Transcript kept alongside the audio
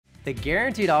The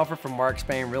guaranteed offer from Mark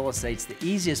Spain Real Estate's the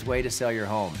easiest way to sell your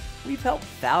home. We've helped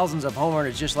thousands of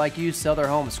homeowners just like you sell their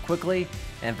homes quickly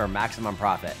and for maximum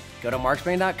profit. Go to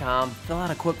markspain.com, fill out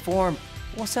a quick form,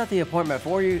 we'll set the appointment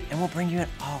for you, and we'll bring you an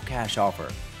all-cash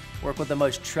offer. Work with the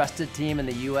most trusted team in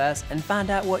the U.S. and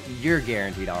find out what your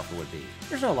guaranteed offer would be.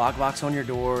 There's no lockbox on your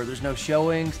door, there's no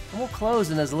showings, and we'll close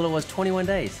in as little as 21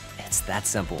 days. It's that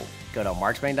simple. Go to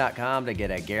markspain.com to get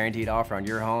a guaranteed offer on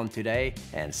your home today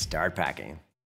and start packing.